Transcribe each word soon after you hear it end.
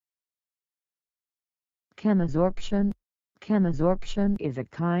Chemisorption. Chemisorption is a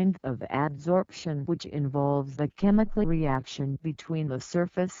kind of adsorption which involves the chemical reaction between the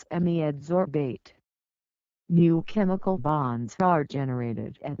surface and the adsorbate. New chemical bonds are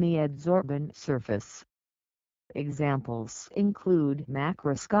generated at the adsorbent surface. Examples include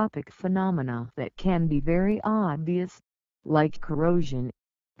macroscopic phenomena that can be very obvious, like corrosion,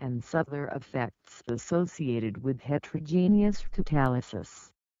 and subtler effects associated with heterogeneous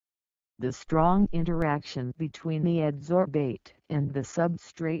catalysis. The strong interaction between the adsorbate and the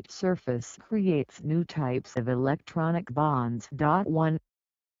substrate surface creates new types of electronic bonds. 1.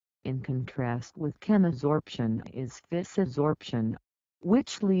 In contrast with chemisorption is physisorption,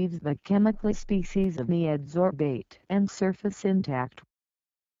 which leaves the chemical species of the adsorbate and surface intact.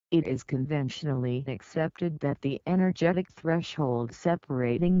 It is conventionally accepted that the energetic threshold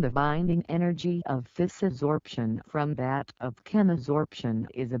separating the binding energy of physisorption from that of chemisorption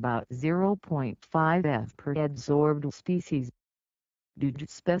is about 0.5 F per adsorbed species. Due to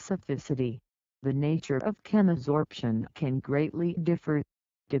specificity, the nature of chemisorption can greatly differ,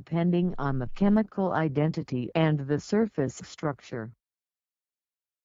 depending on the chemical identity and the surface structure.